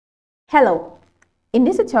Hello, in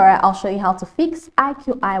this tutorial I'll show you how to fix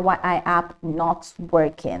IQIYI app not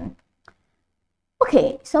working.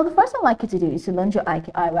 Okay, so the first thing I'd like you to do is to launch your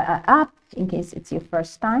IQIYI app in case it's your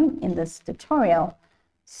first time in this tutorial.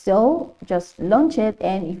 So just launch it,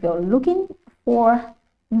 and if you're looking for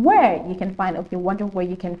where you can find, if you're wondering where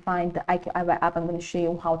you can find the IQIYI app, I'm going to show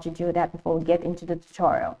you how to do that before we get into the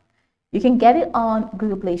tutorial. You can get it on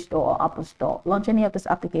Google Play Store or Apple Store. Launch any of these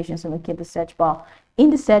applications and locate the search bar. In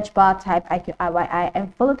the search bar, type IQIYI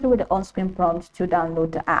and follow through with the on-screen prompt to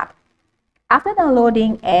download the app. After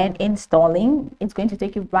downloading and installing, it's going to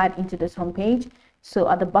take you right into this homepage. So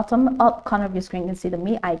at the bottom up corner of your screen, you can see the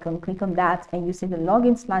Me icon. Click on that and you see the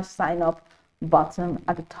login/sign up button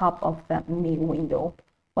at the top of the Me window.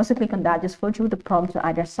 Once you click on that, just follow through the prompt to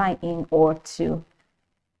either sign in or to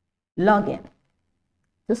log in.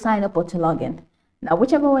 To sign up or to log in. Now,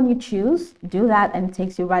 whichever one you choose, do that, and it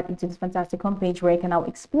takes you right into this fantastic homepage where you can now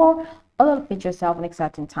explore all of it yourself in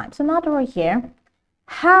exciting time. So now that we're here,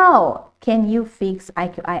 how can you fix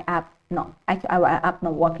IQIYI app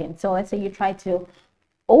not working? So let's say you try to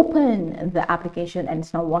open the application and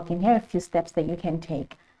it's not working. Here are a few steps that you can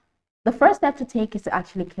take. The first step to take is to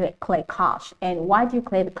actually clear cache. And why do you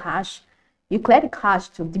clear the cache? You clear the cache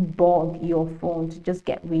to debug your phone, to just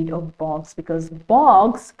get rid of bugs, because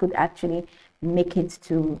bugs could actually make it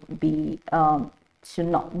to be to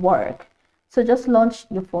not work. So just launch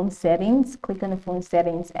your phone settings, click on the phone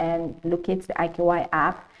settings and locate the IQIYI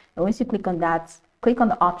app. And once you click on that, click on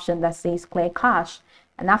the option that says clear cache.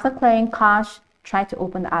 And after clearing cache, try to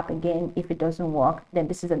open the app again. If it doesn't work, then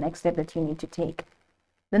this is the next step that you need to take.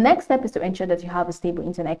 The next step is to ensure that you have a stable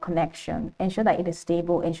internet connection. Ensure that it is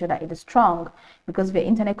stable, ensure that it is strong, because if your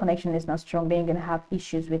internet connection is not strong, then you're going to have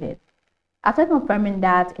issues with it. After confirming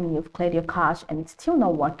that and you've cleared your cache and it's still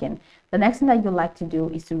not working, the next thing that you'd like to do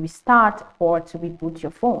is to restart or to reboot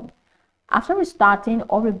your phone. After restarting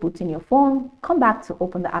or rebooting your phone, come back to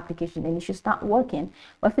open the application and it should start working.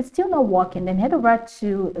 But if it's still not working, then head over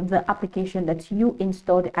to the application that you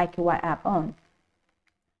installed the IQIYI app on.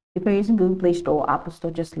 If you're using Google Play Store or Apple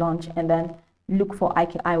Store, just launch and then look for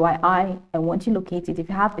IQIYI. And once you locate it, if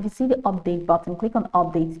you see the update button, click on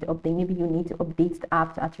update the update. Maybe you need to update the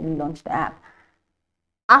app to actually launch the app.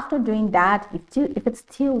 After doing that, if it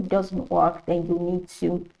still doesn't work, then you need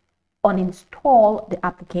to uninstall the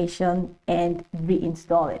application and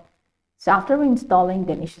reinstall it. So after reinstalling,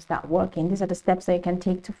 then it should start working. These are the steps that you can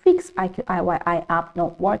take to fix IQIYI app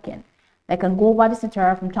not working. I can go over this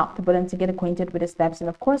tutorial from top to bottom to get acquainted with the steps, and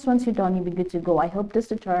of course once you're done, you'll be good to go. I hope this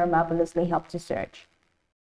tutorial marvelously helped you search.